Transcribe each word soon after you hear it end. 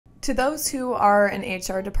To those who are an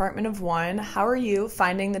HR department of one, how are you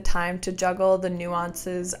finding the time to juggle the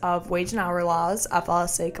nuances of wage and hour laws,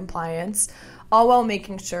 FLSA compliance, all while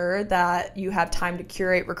making sure that you have time to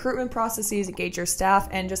curate recruitment processes, engage your staff,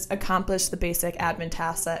 and just accomplish the basic admin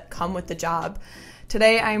tasks that come with the job?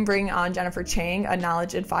 Today, I'm bringing on Jennifer Chang, a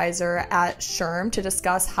knowledge advisor at SHRM, to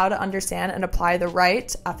discuss how to understand and apply the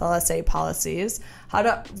right FLSA policies, how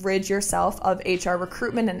to rid yourself of HR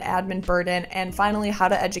recruitment and admin burden, and finally, how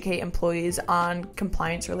to educate employees on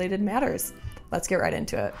compliance-related matters. Let's get right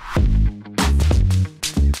into it.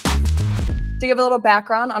 To give a little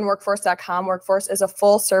background on Workforce.com, Workforce is a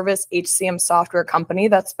full-service HCM software company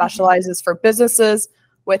that specializes for businesses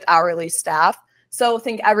with hourly staff. So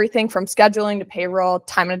think everything from scheduling to payroll,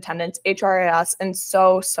 time and attendance, HRIS, and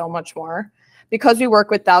so much more. Because we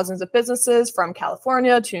work with thousands of businesses from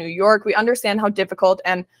California to New York, we understand how difficult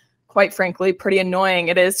and, quite frankly, pretty annoying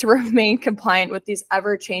it is to remain compliant with these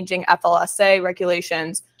ever-changing FLSA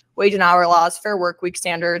regulations, wage and hour laws, fair work week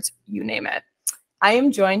standards, you name it. I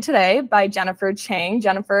am joined today by Jennifer Chang.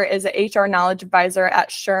 Jennifer is an HR knowledge advisor at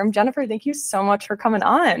SHRM. Jennifer, thank you so much for coming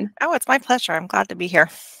on. Oh, it's my pleasure. I'm glad to be here.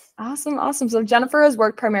 Awesome. So Jennifer has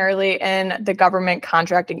worked primarily in the government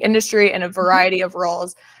contracting industry in a variety of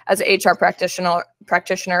roles. As an HR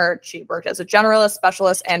practitioner, she worked as a generalist,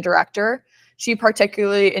 specialist, and director. She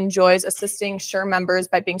particularly enjoys assisting SHRM members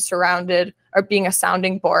by being a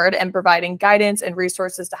sounding board and providing guidance and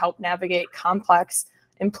resources to help navigate complex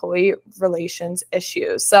employee relations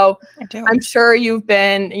issues. So I'm sure you've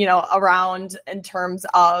been, around in terms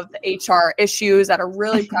of HR issues that are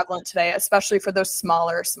really prevalent today, especially for those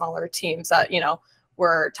smaller teams that,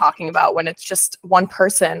 we're talking about when it's just one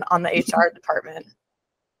person on the HR department.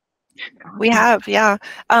 We have, yeah.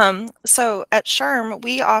 So at SHRM,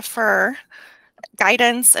 we offer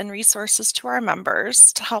guidance and resources to our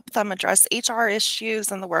members to help them address HR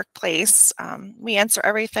issues in the workplace. We answer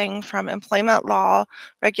everything from employment law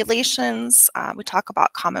regulations. We talk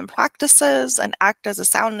about common practices and act as a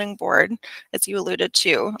sounding board, as you alluded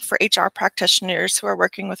to, for HR practitioners who are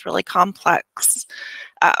working with really complex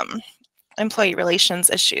employee relations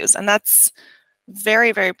issues. And that's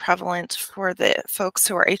very, very prevalent for the folks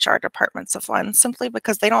who are HR departments of one, simply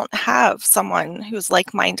because they don't have someone who's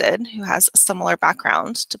like-minded, who has a similar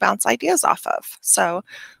background to bounce ideas off of. So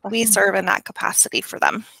we serve in that capacity for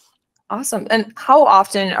them. Awesome. And how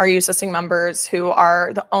often are you assisting members who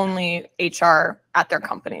are the only HR at their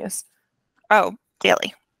companies? Oh,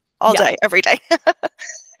 daily, all day, every day.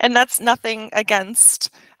 And that's nothing against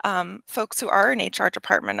folks who are an HR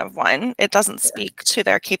department of one. It doesn't speak to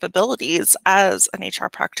their capabilities as an HR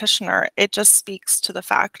practitioner. It just speaks to the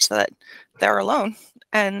fact that they're alone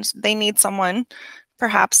and they need someone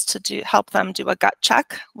perhaps to help them do a gut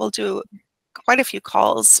check. We'll do quite a few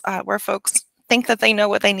calls where folks think that they know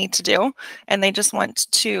what they need to do and they just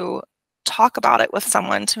want to talk about it with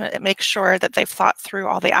someone to make sure that they've thought through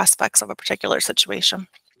all the aspects of a particular situation.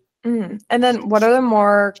 And then what are the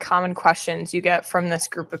more common questions you get from this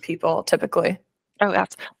group of people typically? Oh, yes.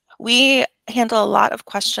 We handle a lot of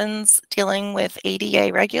questions dealing with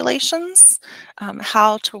ADA regulations,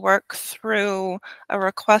 how to work through a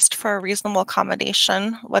request for a reasonable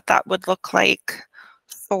accommodation, what that would look like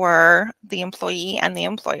for the employee and the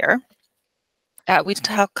employer. We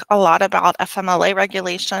talk a lot about FMLA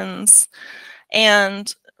regulations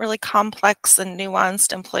and really complex and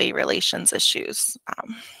nuanced employee relations issues.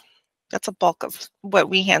 That's a bulk of what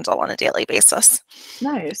we handle on a daily basis.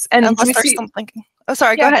 Nice. And unless there's something. Oh,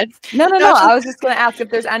 sorry. Go ahead. No. I was just going to ask if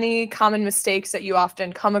there's any common mistakes that you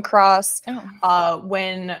often come across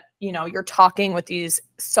when you're talking with these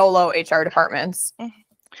solo HR departments.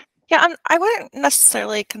 Yeah, I wouldn't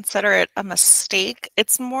necessarily consider it a mistake.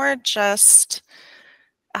 It's more just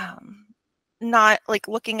not like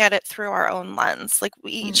looking at it through our own lens. Like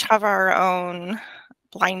we each have our own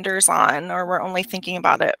blinders on, or we're only thinking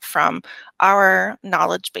about it from our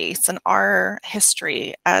knowledge base and our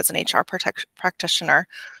history as an HR practitioner.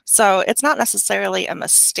 So it's not necessarily a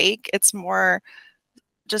mistake. It's more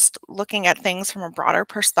just looking at things from a broader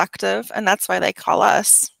perspective. And that's why they call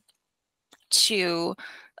us to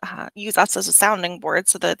use us as a sounding board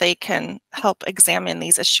so that they can help examine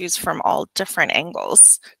these issues from all different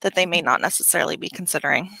angles that they may not necessarily be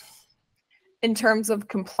considering. In terms of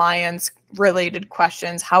compliance-related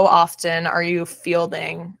questions, how often are you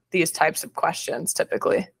fielding these types of questions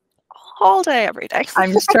typically? All day, every day.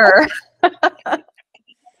 I'm sure.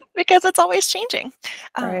 Because it's always changing.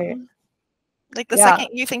 Right. Like the second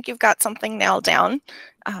you think you've got something nailed down,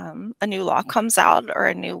 a new law comes out or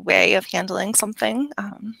a new way of handling something.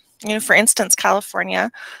 For instance,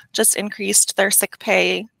 California just increased their sick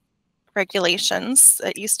pay regulations.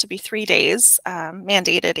 It used to be 3 days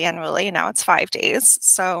mandated annually. Now it's 5 days.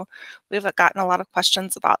 So we've gotten a lot of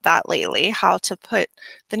questions about that lately, how to put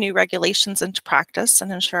the new regulations into practice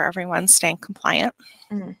and ensure everyone's staying compliant.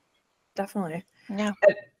 Definitely. Yeah.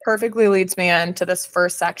 It perfectly leads me into this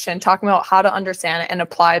first section, talking about how to understand and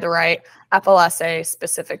apply the right FLSA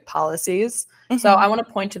specific policies. So I want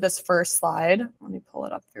to point to this first slide. Let me pull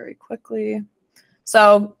it up very quickly.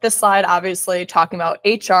 So this slide, obviously talking about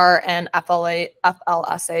HR and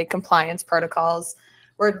FLSA compliance protocols.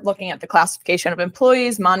 We're looking at the classification of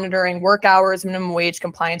employees, monitoring work hours, minimum wage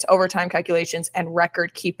compliance, overtime calculations, and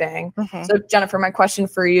record keeping. So Jennifer, my question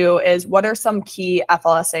for you is, what are some key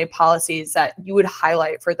FLSA policies that you would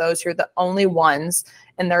highlight for those who are the only ones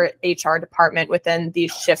in their HR department within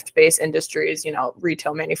these shift-based industries, you know,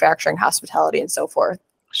 retail, manufacturing, hospitality, and so forth?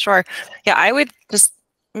 Sure. Yeah, I would just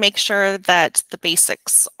make sure that the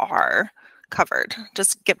basics are covered.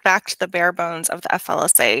 Just get back to the bare bones of the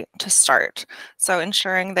FLSA to start. So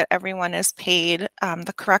ensuring that everyone is paid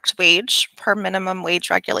the correct wage per minimum wage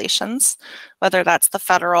regulations, whether that's the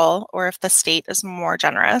federal or if the state is more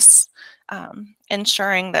generous.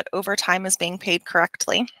 Ensuring that overtime is being paid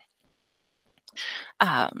correctly.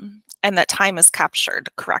 And that time is captured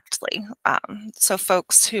correctly. So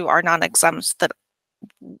folks who are non-exempt, that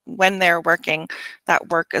when they're working, that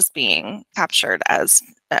work is being captured as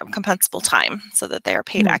compensable time so that they are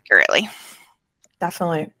paid accurately.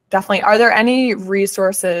 Definitely. Definitely. Are there any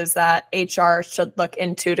resources that HR should look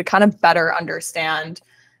into to kind of better understand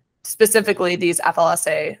specifically these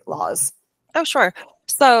FLSA laws? Oh, sure.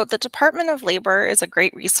 So the Department of Labor is a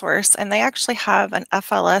great resource, and they actually have an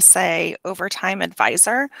FLSA overtime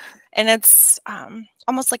advisor, and it's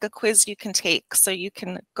almost like a quiz you can take. So you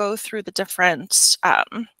can go through the different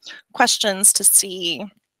questions to see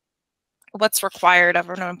what's required of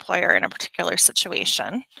an employer in a particular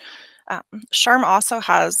situation. SHRM also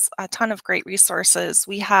has a ton of great resources.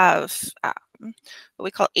 We have what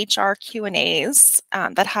we call HR Q&As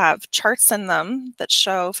that have charts in them that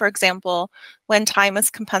show, for example, when time is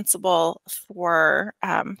compensable for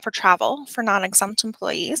travel for non-exempt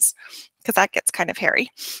employees, because that gets kind of hairy.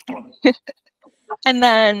 And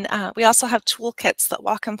then we also have toolkits that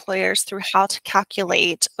walk employers through how to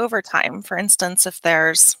calculate overtime. For instance, if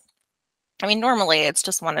there's, I mean, normally it's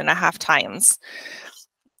just 1.5 times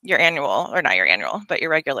your annual, or not your annual, but your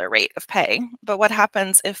regular rate of pay. But what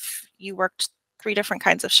happens if you worked 3 different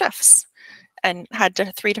kinds of shifts and had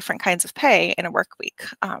 3 different kinds of pay in a work week?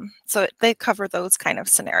 So they cover those kind of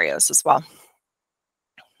scenarios as well.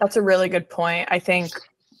 That's a really good point. I think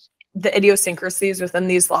the idiosyncrasies within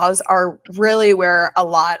these laws are really where a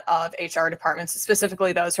lot of HR departments,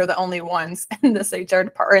 specifically those who are the only ones in this HR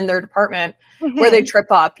in their department, where they trip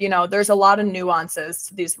up. You know, there's a lot of nuances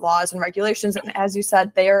to these laws and regulations, and as you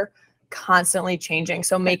said, they are constantly changing.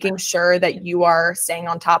 So making sure that you are staying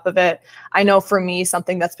on top of it. I know for me,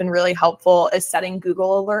 something that's been really helpful is setting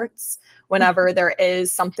Google alerts whenever there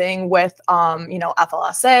is something with, you know,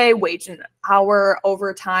 FLSA, wage and hour,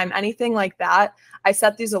 overtime, anything like that. I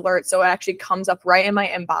set these alerts so it actually comes up right in my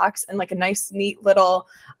inbox and like a nice, neat little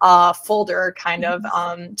folder kind of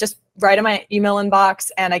just right in my email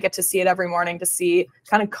inbox. And I get to see it every morning to see,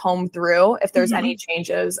 kind of comb through if there's any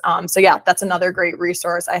changes. So yeah, that's another great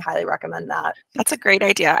resource. I highly recommend that. That's a great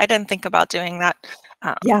idea. I didn't think about doing that.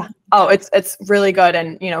 Yeah. Oh, it's really good.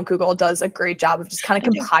 And, you know, Google does a great job of just kind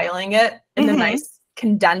of compiling it in a nice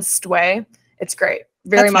condensed way. It's great.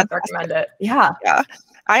 Very much recommend it. Yeah. Yeah.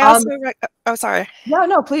 I also, oh, sorry. Yeah,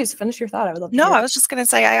 no, please finish your thought. I would love to hear. I was just going to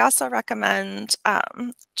say, I also recommend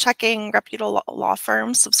checking reputable law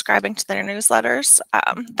firms, subscribing to their newsletters.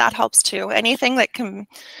 That helps too. Anything that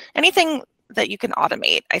you can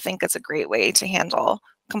automate, I think is a great way to handle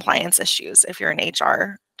compliance issues if you're an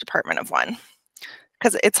HR department of one.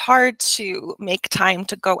 Because it's hard to make time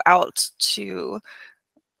to go out to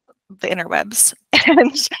the interwebs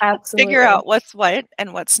and figure out what's what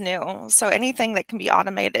and what's new. So anything that can be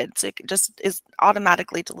automated, so it just is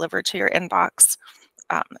automatically delivered to your inbox,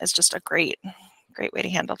 is just a great way to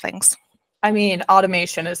handle things. I mean,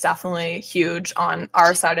 automation is definitely huge on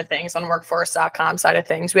our side of things, on workforce.com side of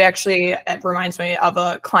things. We actually, it reminds me of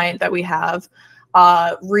a client that we have,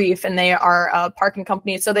 Reef, and they are a parking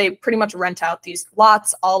company. So they pretty much rent out these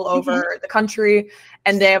lots all over the country,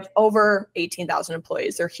 and they have over 18,000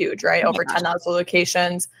 employees. They're huge, right? Over 10,000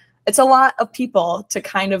 locations. It's a lot of people to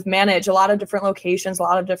kind of manage, a lot of different locations, a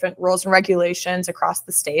lot of different rules and regulations across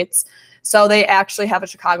the states. So they actually have a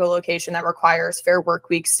Chicago location that requires Fair Work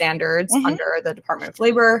Week standards under the Department of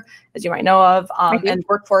Labor, as you might know of. And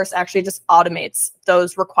Workforce actually just automates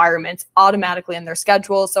those requirements automatically in their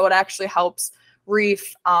schedule. So it actually helps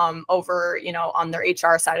brief over, on their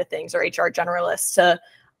HR side of things, or HR generalists, to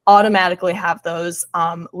automatically have those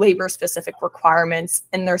labor specific requirements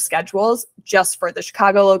in their schedules just for the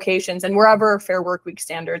Chicago locations and wherever Fair Work Week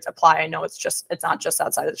standards apply. I know it's not just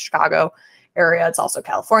outside of the Chicago area, it's also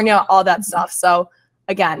California, all that stuff. So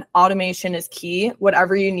again, automation is key.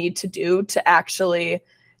 Whatever you need to do to actually,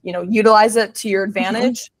 utilize it to your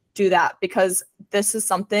advantage, do that, because this is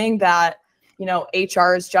something that,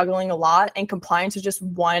 HR is juggling a lot, and compliance is just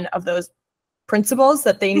one of those principles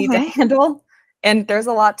that they need to handle. And there's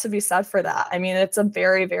a lot to be said for that. I mean, it's a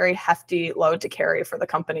very, very hefty load to carry for the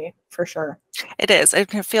company, for sure. It is. It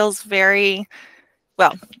feels it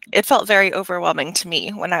felt very overwhelming to me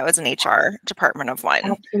when I was in HR department of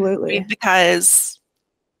one. Absolutely. Because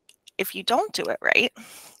if you don't do it right,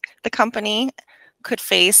 the company could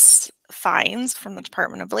face fines from the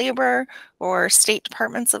Department of Labor or state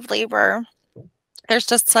departments of labor. There's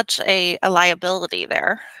just such a liability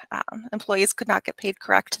there. Employees could not get paid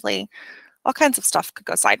correctly. All kinds of stuff could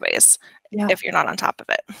go sideways if you're not on top of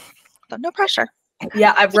it. But no pressure.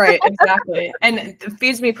 Yeah, right, exactly. And it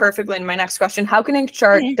feeds me perfectly in my next question. How can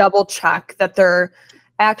HR double check that they're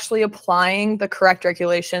actually applying the correct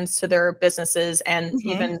regulations to their businesses and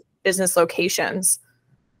even business locations?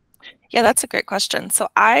 Yeah, that's a great question. So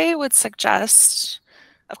I would suggest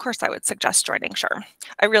joining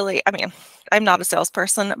SHRM. I'm not a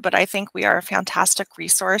salesperson, but I think we are a fantastic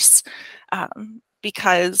resource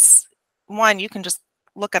because, one, you can just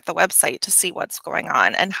look at the website to see what's going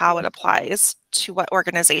on and how it applies to what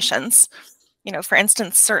organizations. For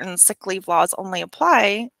instance, certain sick leave laws only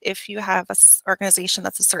apply if you have an organization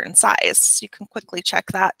that's a certain size. So you can quickly check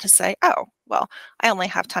that to say, oh, well, I only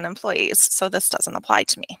have 10 employees, so this doesn't apply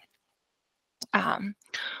to me.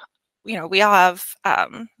 We have,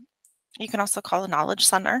 you can also call the Knowledge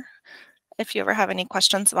Center if you ever have any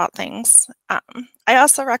questions about things. I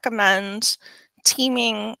also recommend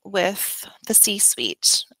teaming with the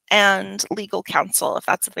C-suite and legal counsel if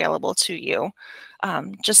that's available to you,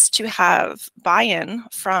 just to have buy-in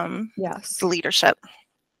from the leadership,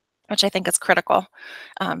 which I think is critical.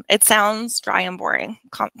 It sounds dry and boring.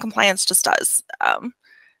 Compliance just does.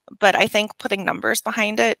 But I think putting numbers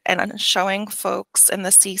behind it and showing folks in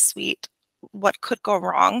the C-suite what could go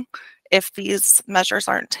wrong if these measures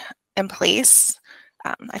aren't in place,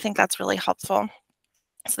 I think that's really helpful.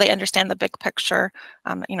 So they understand the big picture.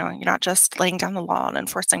 You're not just laying down the law and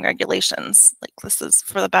enforcing regulations. Like, this is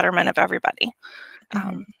for the betterment of everybody.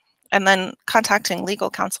 And then contacting legal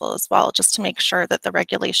counsel as well, just to make sure that the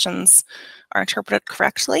regulations are interpreted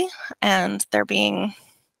correctly and they're being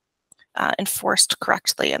enforced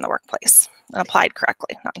correctly in the workplace, applied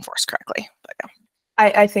correctly, not enforced correctly. But yeah.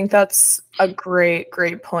 I think that's a great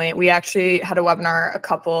point. We actually had a webinar a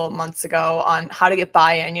couple months ago on how to get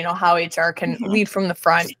buy-in, how HR can lead from the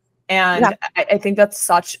front. And I think that's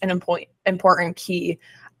such an important key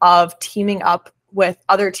of teaming up with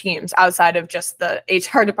other teams outside of just the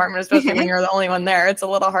HR department, especially when you're the only one there. It's a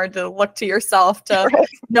little hard to look to yourself to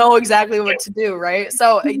know exactly what to do, right?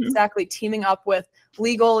 So exactly, teaming up with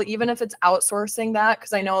legal, even if it's outsourcing that,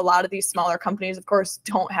 because I know a lot of these smaller companies, of course,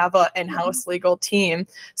 don't have an in-house legal team.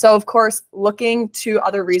 So of course, looking to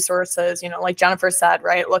other resources, like Jennifer said,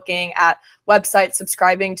 right? Looking at websites,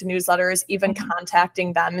 subscribing to newsletters, even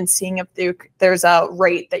contacting them and seeing if there's a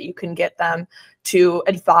rate that you can get them to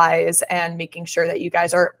advise, and making sure that you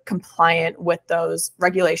guys are compliant with those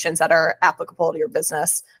regulations that are applicable to your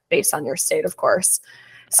business based on your state, of course.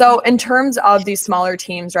 So in terms of these smaller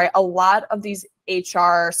teams, right, a lot of these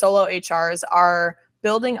solo HRs are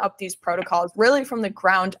building up these protocols really from the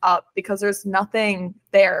ground up, because there's nothing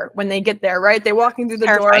there when they get there, right? They're walking through the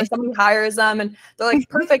door, somebody hires them, and they're like,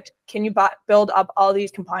 perfect, can you build up all these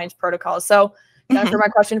compliance protocols? So Jennifer, my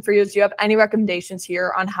question for you is, do you have any recommendations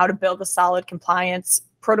here on how to build a solid compliance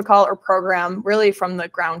protocol or program really from the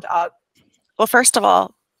ground up? Well, first of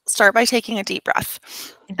all, start by taking a deep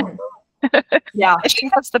breath. Yeah, I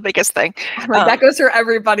think that's the biggest thing. That goes for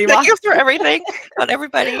everybody. That goes for everything. Not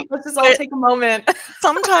everybody. Let's just all take a moment.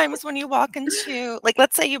 Sometimes when you walk into,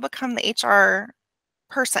 let's say you become the HR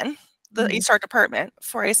person, the HR department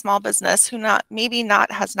for a small business who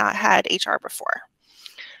has not had HR before.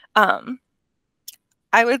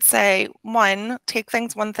 I would say, one, take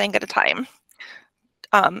things one thing at a time.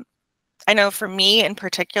 I know for me in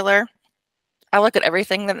particular, I look at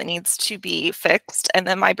everything that needs to be fixed, and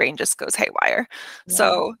then my brain just goes haywire. Yeah.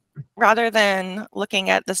 So rather than looking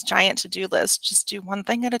at this giant to-do list, just do one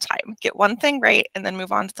thing at a time. Get one thing right, and then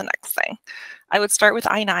move on to the next thing. I would start with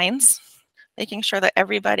I-9s, making sure that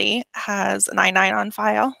everybody has an I-9 on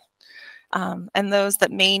file. And those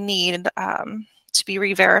that may need to be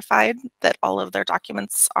re-verified that all of their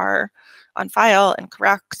documents are on file and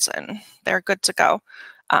correct and they're good to go.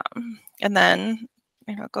 And then,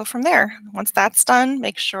 go from there. Once that's done,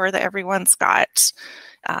 make sure that everyone's got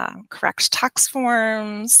correct tax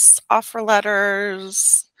forms, offer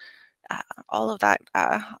letters, all of that,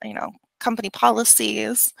 company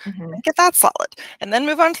policies, and get that solid. And then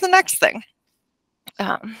move on to the next thing.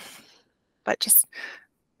 But just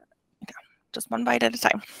one bite at a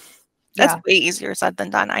time. That's way easier said than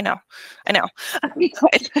done. I know. I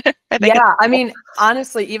mean,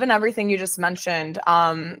 honestly, even everything you just mentioned,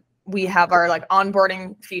 we have our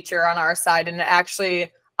onboarding feature on our side, and it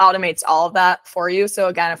actually automates all of that for you. So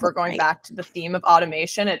again, if we're going back to the theme of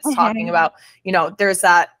automation, it's talking about, there's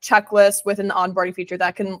that checklist within the onboarding feature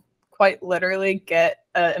that can quite literally get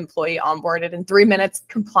an employee onboarded in 3 minutes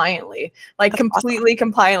compliantly, completely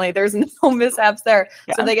compliantly. There's no mishaps there.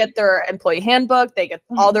 Yeah. So they get their employee handbook, they get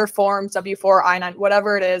all their forms, W-4, I-9,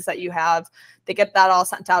 whatever it is that you have, they get that all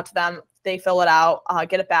sent out to them. They fill it out,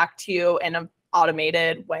 get it back to you in an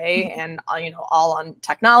automated way, and all on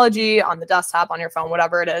technology, on the desktop, on your phone,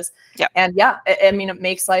 whatever it is. Yeah. And I mean, it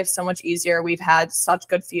makes life so much easier. We've had such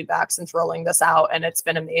good feedback since rolling this out, and it's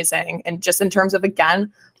been amazing. And just in terms of,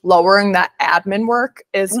 again, lowering that admin work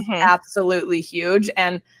is absolutely huge,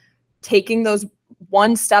 and taking those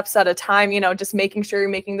one steps at a time, just making sure you're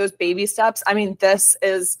making those baby steps. I mean, this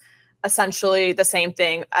is essentially the same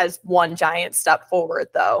thing as one giant step forward,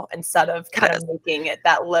 though, instead of kind of making it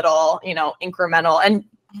that little, incremental. And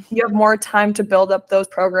you have more time to build up those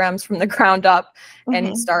programs from the ground up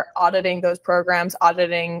and start auditing those programs,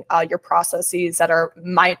 auditing your processes that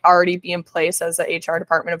might already be in place as a HR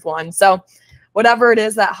department of one. So whatever it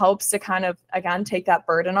is that helps to kind of, again, take that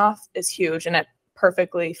burden off is huge. And it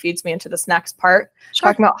perfectly feeds me into this next part,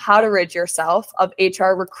 talking about how to rid yourself of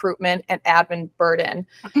HR recruitment and admin burden.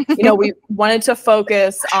 We wanted to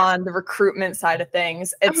focus on the recruitment side of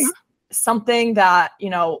things. It's something that,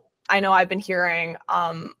 I know I've been hearing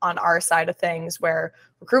on our side of things, where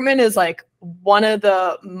recruitment is one of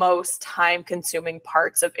the most time consuming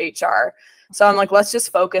parts of HR. So I'm let's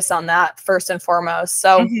just focus on that first and foremost.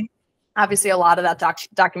 So obviously, a lot of that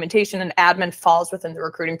documentation and admin falls within the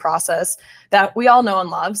recruiting process that we all know and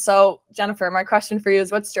love. So Jennifer, my question for you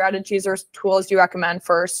is, what strategies or tools do you recommend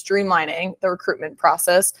for streamlining the recruitment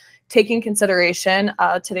process, taking consideration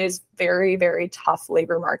today's very, very tough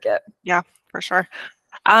labor market? Yeah, for sure.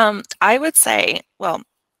 I would say, well,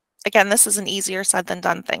 again, this is an easier said than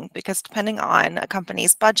done thing, because depending on a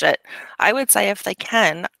company's budget, I would say if they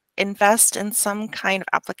can, invest in some kind of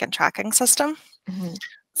applicant tracking system.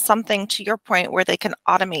 Something, to your point, where they can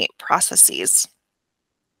automate processes,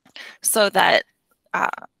 so that,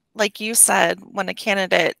 like you said, when a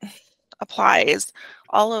candidate applies,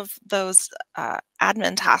 all of those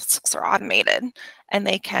admin tasks are automated, and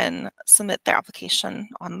they can submit their application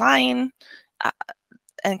online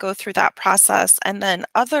and go through that process. And then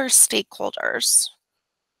other stakeholders,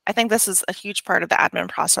 I think this is a huge part of the admin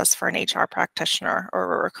process for an HR practitioner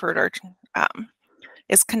or a recruiter,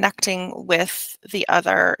 is connecting with the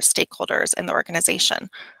other stakeholders in the organization,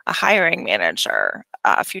 a hiring manager,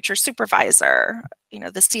 a future supervisor,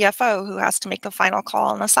 the CFO who has to make a final call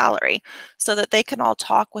on the salary, so that they can all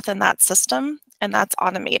talk within that system, and that's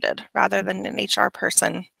automated rather than an HR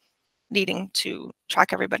person needing to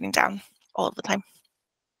track everybody down all of the time.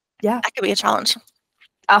 Yeah. That could be a challenge.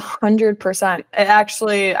 100%.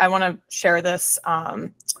 Actually, I want to share this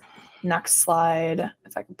next slide,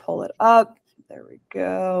 if I can pull it up. There we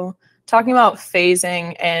go. Talking about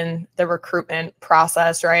phasing and the recruitment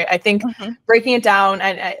process, right? I think breaking it down,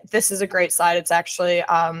 and this is a great slide. It's actually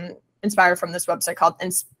inspired from this website called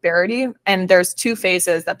Insperity. And there's two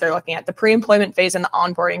phases that they're looking at: the pre-employment phase and the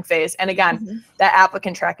onboarding phase. And again, that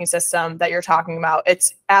applicant tracking system that you're talking about,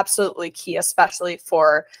 it's absolutely key, especially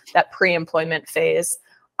for that pre-employment phase.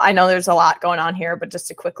 I know there's a lot going on here, but just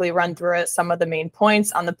to quickly run through it, some of the main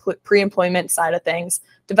points on the pre-employment side of things: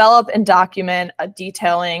 develop and document a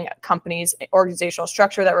detailing a company's organizational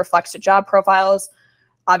structure that reflects the job profiles.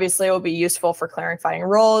 Obviously, it will be useful for clarifying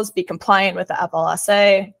roles, be compliant with the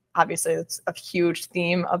FLSA. Obviously, it's a huge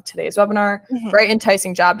theme of today's webinar. Write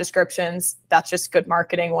enticing job descriptions. That's just good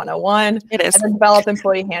marketing 101. It is. And then develop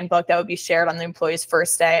employee handbook that would be shared on the employee's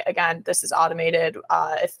first day. Again, this is automated.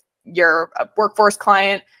 If you're a workforce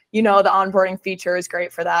client, the onboarding feature is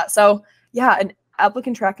great for that. So yeah, an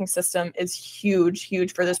applicant tracking system is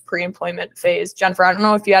huge for this pre-employment phase. Jennifer, I don't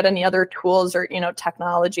know if you had any other tools or,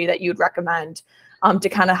 technology that you'd recommend to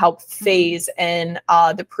kind of help phase in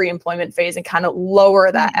the pre-employment phase and kind of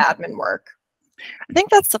lower that admin work. I think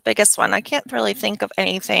that's the biggest one. I can't really think of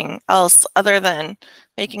anything else other than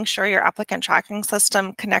making sure your applicant tracking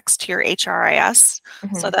system connects to your HRIS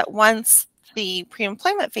so that once the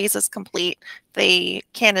pre-employment phase is complete, the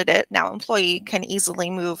candidate, now employee, can easily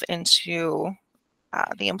move into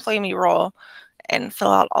the employee role and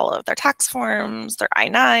fill out all of their tax forms, their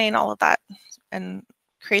I-9, all of that, and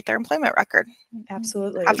create their employment record.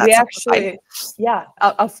 Absolutely. Have that We simplified. actually, yeah,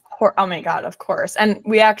 of course. Oh my God, of course. And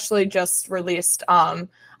we actually just released our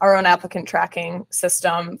own applicant tracking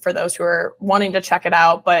system for those who are wanting to check it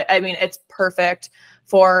out. But I mean, it's perfect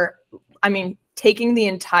for, I mean, taking the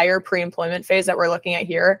entire pre-employment phase that we're looking at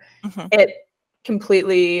here, it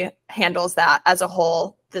completely handles that as a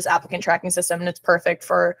whole, this applicant tracking system, and it's perfect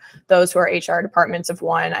for those who are HR departments of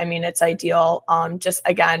one. I mean, it's ideal just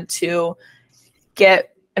again to get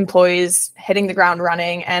employees hitting the ground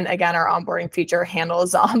running. And again, our onboarding feature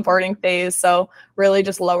handles the onboarding phase. So really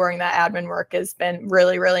just lowering that admin work has been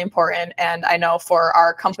really, really important. And I know for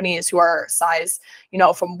our companies who are size, you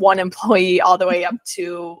know, from 1 employee all the way up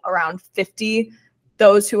to around 50,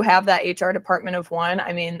 those who have that HR department of 1,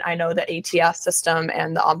 I mean, I know the ATS system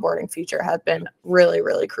and the onboarding feature have been really,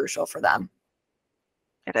 really crucial for them.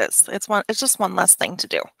 It is. It's just one less thing to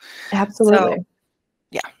do. Absolutely. So,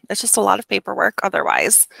 yeah, it's just a lot of paperwork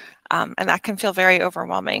otherwise. And that can feel very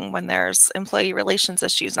overwhelming when there's employee relations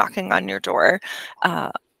issues knocking on your door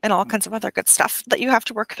and all kinds of other good stuff that you have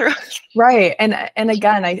to work through. Right. And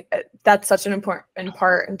again, that's such an important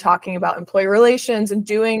part in talking about employee relations and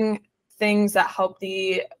doing things that help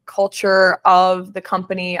the culture of the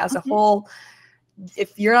company as a whole.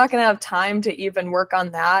 If you're not going to have time to even work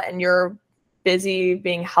on that and you're busy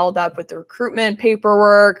being held up with the recruitment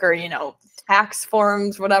paperwork or, you know, tax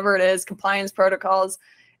forms, whatever it is, compliance protocols,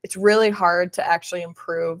 it's really hard to actually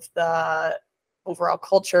improve the overall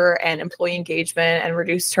culture and employee engagement and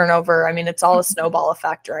reduce turnover. I mean, it's all a snowball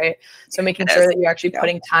effect, right? So making sure that you're actually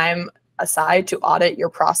putting time aside to audit your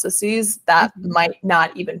processes that might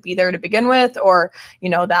not even be there to begin with, or, you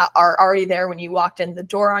know, that are already there when you walked in the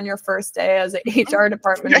door on your first day as an HR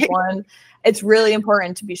department of 1. It's really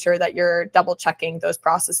important to be sure that you're double checking those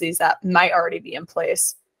processes that might already be in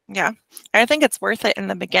place. Yeah, I think it's worth it in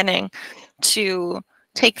the beginning to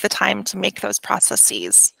take the time to make those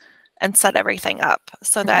processes and set everything up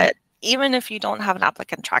so that even if you don't have an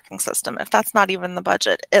applicant tracking system, if that's not even the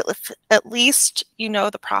budget, at least you know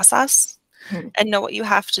the process and know what you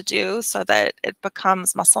have to do so that it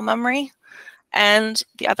becomes muscle memory, and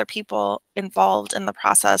the other people involved in the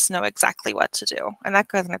process know exactly what to do. And that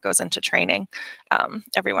kind of goes into training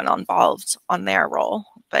everyone involved on their role.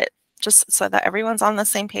 But just so that everyone's on the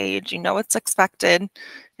same page, you know what's expected,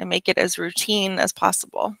 and make it as routine as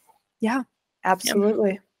possible. Yeah,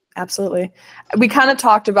 absolutely. Absolutely. We kind of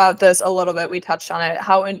talked about this a little bit. We touched on it,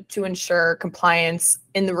 how to ensure compliance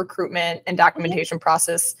in the recruitment and documentation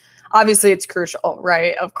process. Obviously, it's crucial,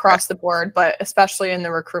 right, across the board, but especially in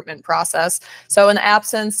the recruitment process. So in the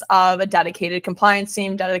absence of a dedicated compliance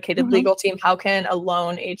team, dedicated legal team, how can a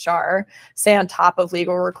lone HR stay on top of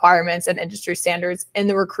legal requirements and industry standards in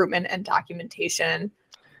the recruitment and documentation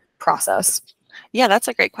process? Yeah, that's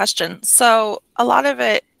a great question. So a lot of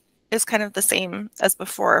it is kind of the same as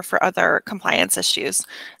before for other compliance issues.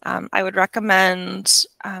 I would recommend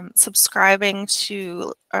subscribing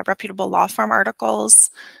to reputable law firm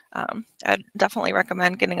articles. I'd definitely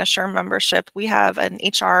recommend getting a SHRM membership. We have an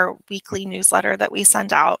HR weekly newsletter that we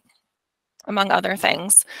send out, among other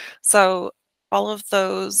things. So all of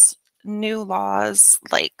those new laws,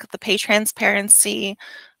 like the pay transparency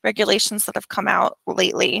regulations that have come out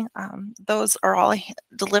lately, those are all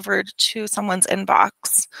delivered to someone's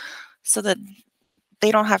inbox so that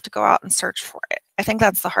they don't have to go out and search for it. I think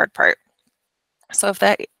that's the hard part. So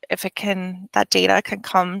that data can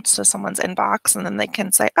come to someone's inbox, and then they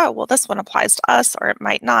can say, oh, well, this one applies to us, or it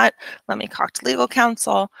might not. Let me talk to legal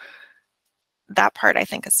counsel. That part I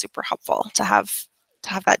think is super helpful to have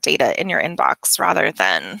that data in your inbox rather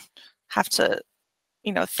than have to,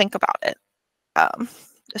 you know, think about it.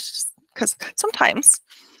 It's just because sometimes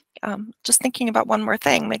just thinking about one more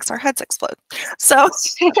thing makes our heads explode. So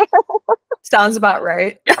sounds about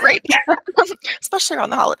right. Yeah, right. Especially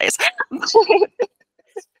around the holidays.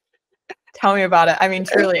 Tell me about it. I mean,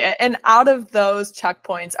 truly. And out of those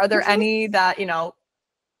checkpoints, are there any that, you know,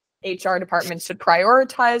 HR departments should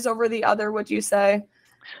prioritize over the other, would you say?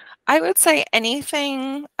 I would say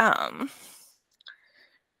anything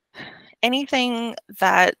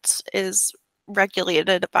that is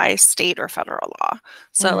regulated by state or federal law.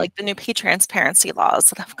 So like the new pay transparency laws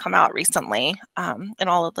that have come out recently in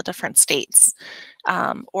all of the different states,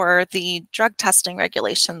 or the drug testing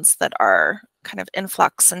regulations that are kind of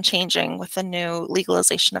influx and changing with the new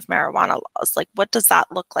legalization of marijuana laws. Like, what does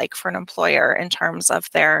that look like for an employer in terms of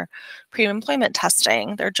their pre-employment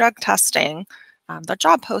testing, their drug testing, their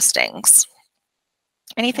job postings,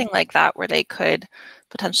 anything like that, where they could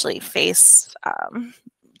potentially face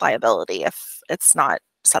liability if it's not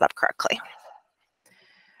set up correctly.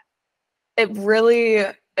 It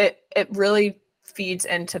really feeds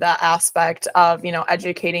into that aspect of,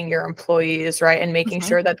 educating your employees, right? And making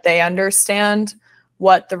sure that they understand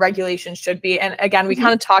what the regulations should be. And again, we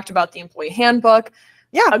kind of talked about the employee handbook.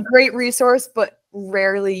 Yeah. A great resource, but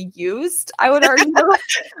rarely used, I would argue.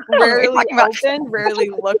 Rarely opened, rarely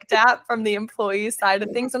looked at from the employee side of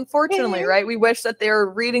things, unfortunately, right? We wish that they were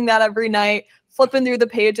reading that every night, flipping through the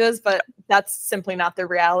pages, but that's simply not the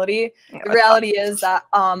reality. The reality is that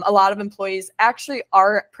a lot of employees actually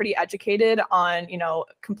are pretty educated on,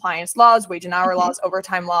 compliance laws, wage and hour laws,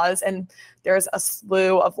 overtime laws, and there's a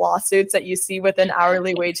slew of lawsuits that you see within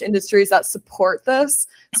hourly wage industries that support this.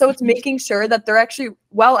 So it's making sure that they're actually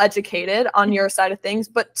well educated on your side of things,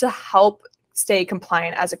 but to help stay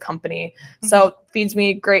compliant as a company. So feeds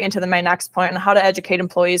me great into my next point on how to educate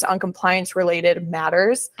employees on compliance related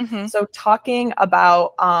matters. So talking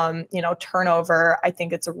about, turnover, I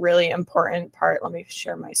think it's a really important part. Let me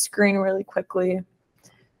share my screen really quickly.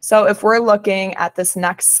 So if we're looking at this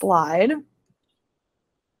next slide,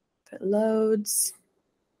 if it loads,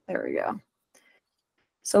 there we go.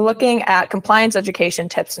 So looking at compliance education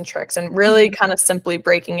tips and tricks, and really kind of simply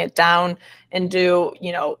breaking it down into,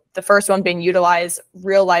 the first one being utilize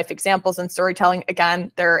real life examples and storytelling.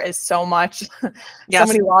 Again, there is so much, so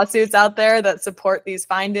many lawsuits out there that support these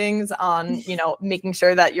findings on, making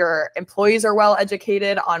sure that your employees are well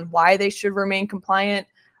educated on why they should remain compliant.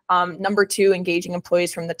 Number two, engaging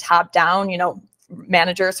employees from the top down,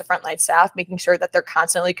 managers to frontline staff, making sure that they're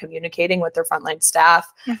constantly communicating with their frontline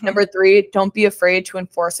staff. Number three, don't be afraid to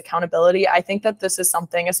enforce accountability. I think that this is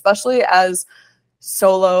something, especially as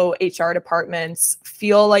solo HR departments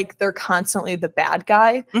feel like they're constantly the bad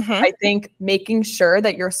guy. I think making sure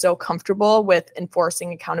that you're so comfortable with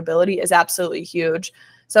enforcing accountability is absolutely huge.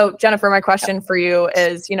 So Jennifer, my question for you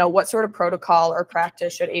is, what sort of protocol or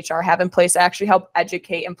practice should HR have in place to actually help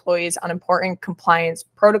educate employees on important compliance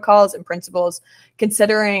protocols and principles,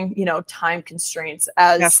 considering, time constraints,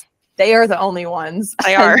 as they are the only ones.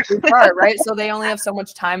 They are, right? So they only have so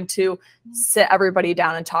much time to sit everybody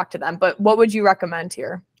down and talk to them. But what would you recommend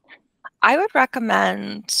here? I would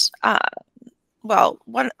recommend,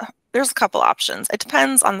 there's a couple options. It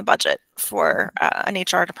depends on the budget for an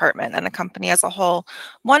HR department and a company as a whole.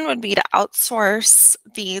 One would be to outsource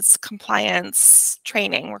these compliance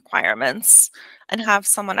training requirements and have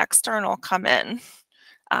someone external come in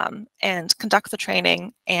and conduct the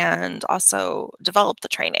training and also develop the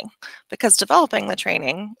training, because developing the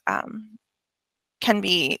training can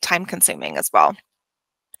be time consuming as well.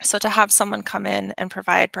 So to have someone come in and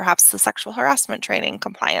provide perhaps the sexual harassment training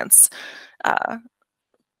compliance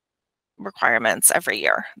requirements every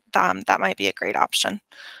year, that might be a great option.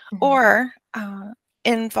 Or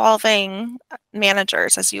involving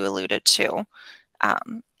managers, as you alluded to,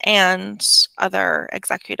 and other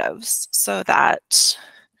executives, so that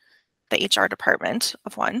the HR department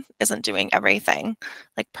of one isn't doing everything.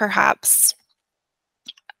 Like perhaps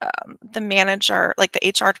the manager, like the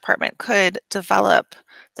HR department, could develop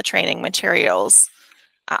the training materials,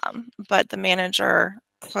 but the manager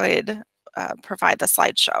could provide the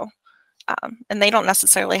slideshow. And they don't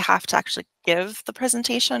necessarily have to actually give the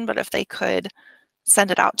presentation, but if they could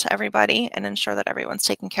send it out to everybody and ensure that everyone's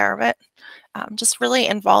taking care of it, just really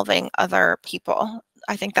involving other people.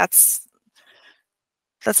 I think that's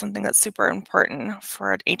something that's super important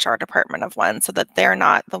for an HR department of one, so that they're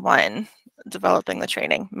not the one developing the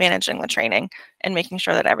training, managing the training, and making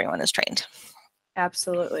sure that everyone is trained.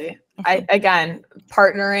 Absolutely. Again,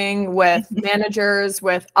 partnering with managers,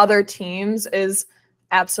 with other teams is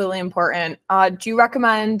absolutely important. Do you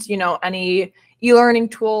recommend, any e-learning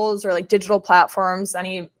tools or like digital platforms,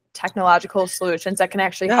 any technological solutions that can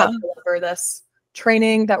actually help deliver this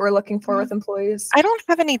training that we're looking for with employees? I don't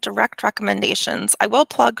have any direct recommendations. I will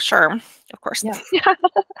plug SHRM, of course,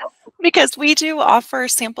 because we do offer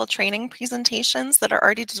sample training presentations that are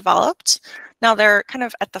already developed. Now they're kind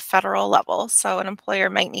of at the federal level, so an employer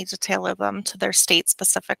might need to tailor them to their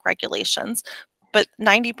state-specific regulations. But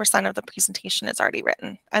 90% of the presentation is already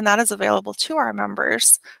written, and that is available to our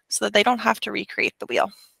members so that they don't have to recreate the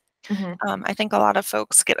wheel. I think a lot of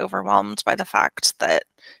folks get overwhelmed by the fact that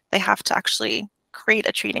they have to actually create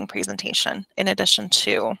a training presentation in addition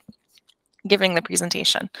to giving the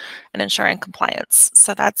presentation and ensuring compliance.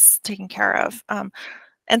 So that's taken care of.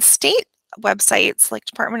 And state websites, like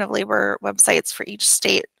Department of Labor websites for each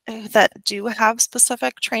state that do have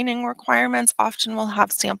specific training requirements often will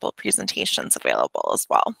have sample presentations available as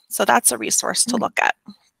well. So that's a resource to look at.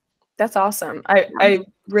 That's awesome. I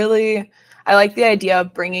like the idea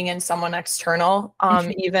of bringing in someone external,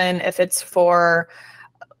 even if it's for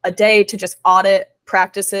a day to just audit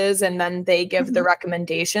practices, and then they give the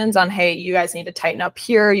recommendations on, hey, you guys need to tighten up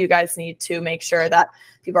here. You guys need to make sure that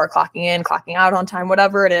people are clocking in, clocking out on time,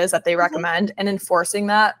 whatever it is that they recommend, and enforcing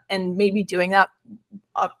that, and maybe doing that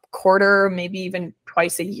a quarter, maybe even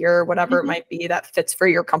twice a year, whatever it might be that fits for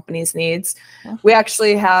your company's needs. We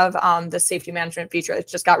actually have the safety management feature that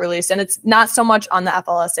just got released, and it's not so much on the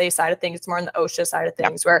FLSA side of things, it's more on the OSHA side of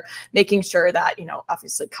things, where making sure that, you know,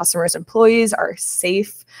 obviously customers, employees are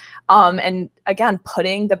safe. And again,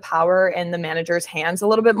 putting the power in the manager's hands a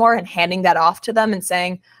little bit more and handing that off to them and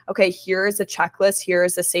saying, okay, here is a checklist, here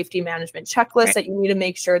is a safety management checklist that you need to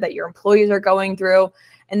make sure that your employees are going through.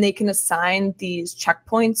 And they can assign these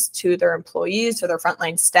checkpoints to their employees, to their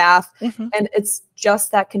frontline staff. And it's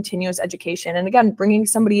just that continuous education. And again, bringing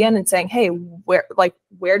somebody in and saying, hey,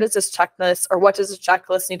 where does this checklist, or what does this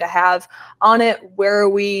checklist need to have on it? Where are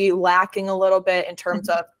we lacking a little bit in terms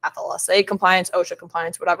of FLSA compliance, OSHA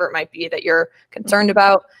compliance, whatever it might be that you're concerned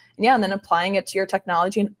about? And then applying it to your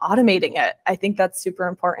technology and automating it. I think that's super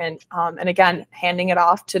important. And again, handing it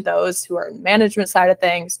off to those who are in the management side of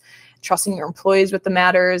things, trusting your employees with the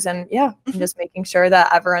matters, and just making sure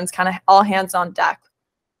that everyone's kind of all hands on deck.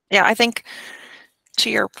 Yeah, I think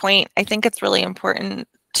to your point, I think it's really important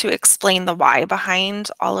to explain the why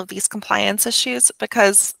behind all of these compliance issues,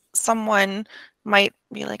 because someone might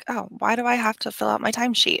be like, oh, why do I have to fill out my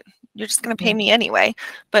timesheet? You're just going to pay me anyway.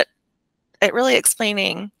 But it really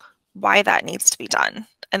explaining why that needs to be done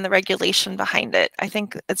and the regulation behind it, I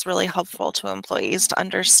think it's really helpful to employees to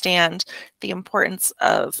understand the importance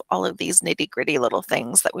of all of these nitty-gritty little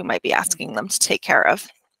things that we might be asking them to take care of.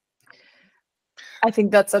 I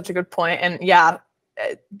think that's such a good point. And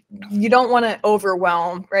you don't want to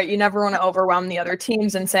overwhelm, right? You never want to overwhelm the other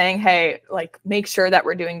teams and saying, hey, like, make sure that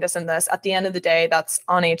we're doing this and this. At the end of the day, that's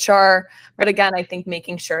on HR. But again, I think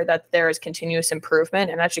making sure that there is continuous improvement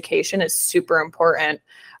and education is super important.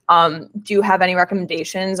 Do you have any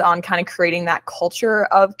recommendations on kind of creating that culture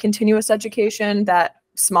of continuous education that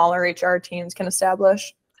smaller HR teams can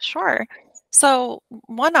establish? Sure. So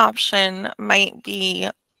one option might be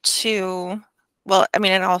to, well, I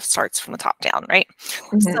mean, it all starts from the top down, right?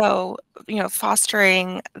 So,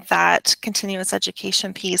 fostering that continuous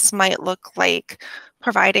education piece might look like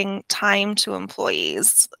providing time to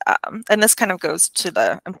employees. And this kind of goes to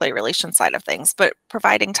the employee relations side of things, but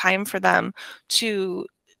providing time for them to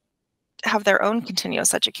have their own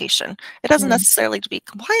continuous education. It doesn't necessarily to be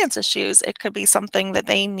compliance issues. It could be something that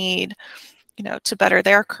they need, to better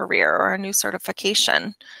their career or a new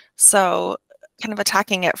certification. So kind of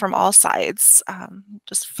attacking it from all sides,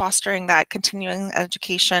 just fostering that continuing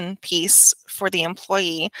education piece for the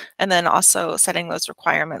employee, and then also setting those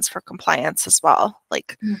requirements for compliance as well.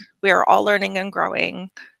 Like we are all learning and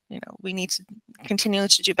growing, we need to continue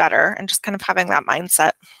to do better, and just kind of having that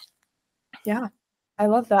mindset. Yeah. I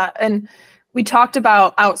love that. And we talked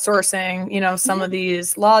about outsourcing, some of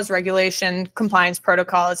these laws, regulation, compliance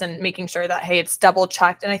protocols, and making sure that, hey, it's double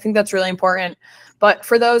checked. And I think that's really important. But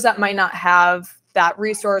for those that might not have that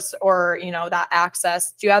resource or, that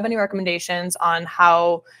access, do you have any recommendations on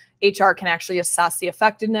how HR can actually assess the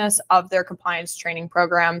effectiveness of their compliance training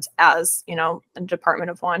programs as, a department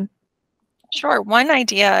of one? Sure. One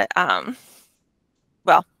idea,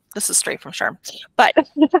 well, this is straight from SHRM, but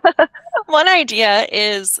one idea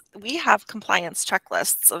is we have compliance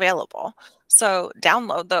checklists available. So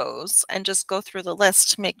download those and just go through the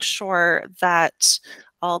list to make sure that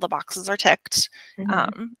all the boxes are ticked.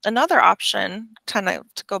 Another option, kind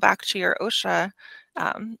of to go back to your OSHA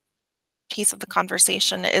piece of the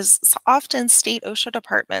conversation, is often state OSHA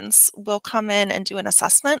departments will come in and do an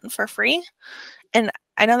assessment for free. And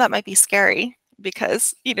I know that might be scary,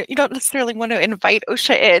 because you don't necessarily want to invite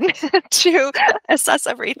OSHA in to assess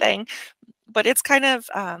everything, but it's kind of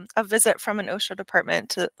a visit from an OSHA department,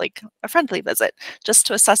 to like a friendly visit, just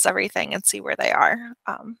to assess everything and see where they are.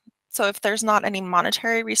 So if there's not any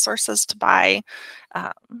monetary resources to buy,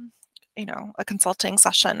 a consulting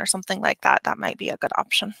session or something like that, that might be a good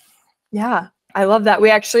option. Yeah, I love that. We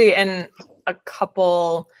actually, in a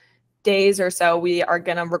couple days or so, we are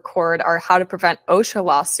going to record our How to Prevent OSHA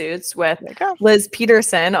lawsuits with Liz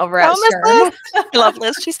Peterson over at SHRM. I love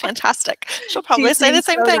Liz. She's fantastic. She'll probably say the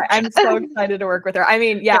same thing. I'm so excited to work with her. I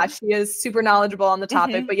mean, she is super knowledgeable on the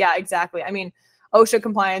topic, but yeah, exactly. I mean, OSHA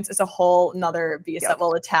compliance is a whole nother beast that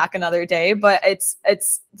we'll attack another day. But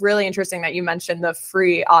it's really interesting that you mentioned the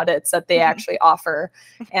free audits that they actually offer.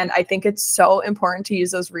 And I think it's so important to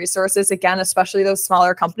use those resources, again, especially those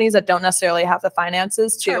smaller companies that don't necessarily have the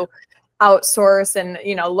finances to outsource and,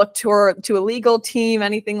 you know, look to a legal team,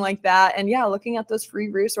 anything like that. And yeah, looking at those free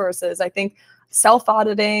resources, I think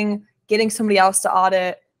self-auditing, getting somebody else to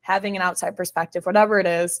audit, having an outside perspective, whatever it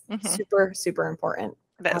is, super, super important.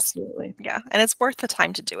 It is. Absolutely. Yeah. And it's worth the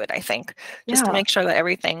time to do it, I think, just to make sure that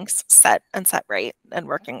everything's set right and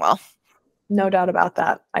working well. No doubt about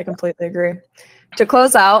that. I completely agree. To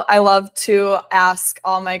close out, I love to ask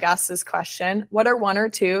all my guests this question. What are 1 or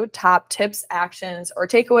 2 top tips, actions, or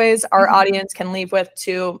takeaways our audience can leave with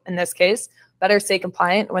to, in this case, better stay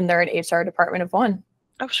compliant when they're an HR department of one?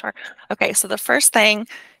 Oh, sure. Okay. So the first thing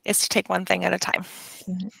is to take one thing at a time,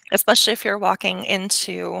 especially if you're walking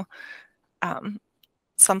into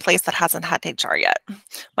some place that hasn't had HR yet.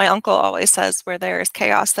 My uncle always says, where there is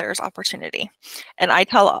chaos, there is opportunity. And I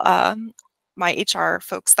tell my HR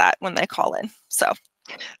folks that when they call in. So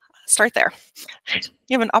start there.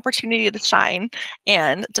 You have an opportunity to shine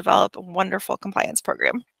and develop a wonderful compliance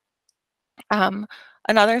program.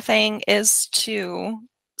 Another thing is to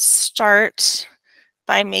start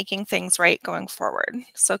by making things right going forward.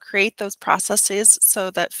 So create those processes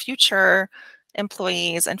so that future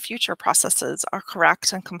employees and future processes are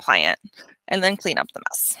correct and compliant, and then clean up the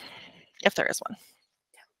mess if there is one.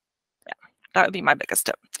 Yeah, that would be my biggest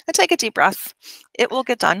tip. And take a deep breath. It will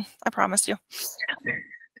get done. I promise you.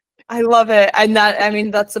 I love it. And that, I mean,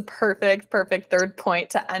 that's a perfect third point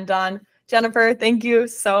to end on. Jennifer, thank you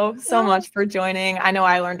so much for joining. I know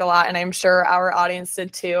I learned a lot, and I'm sure our audience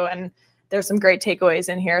did too. And there's some great takeaways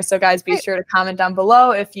in here. So guys, be sure to comment down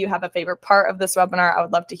below if you have a favorite part of this webinar. I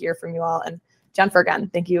would love to hear from you all. And Jennifer, again,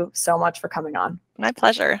 thank you so much for coming on. My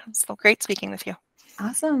pleasure. It's so great speaking with you.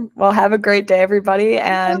 Awesome. Well, have a great day, everybody,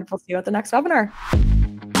 and we'll see you at the next webinar.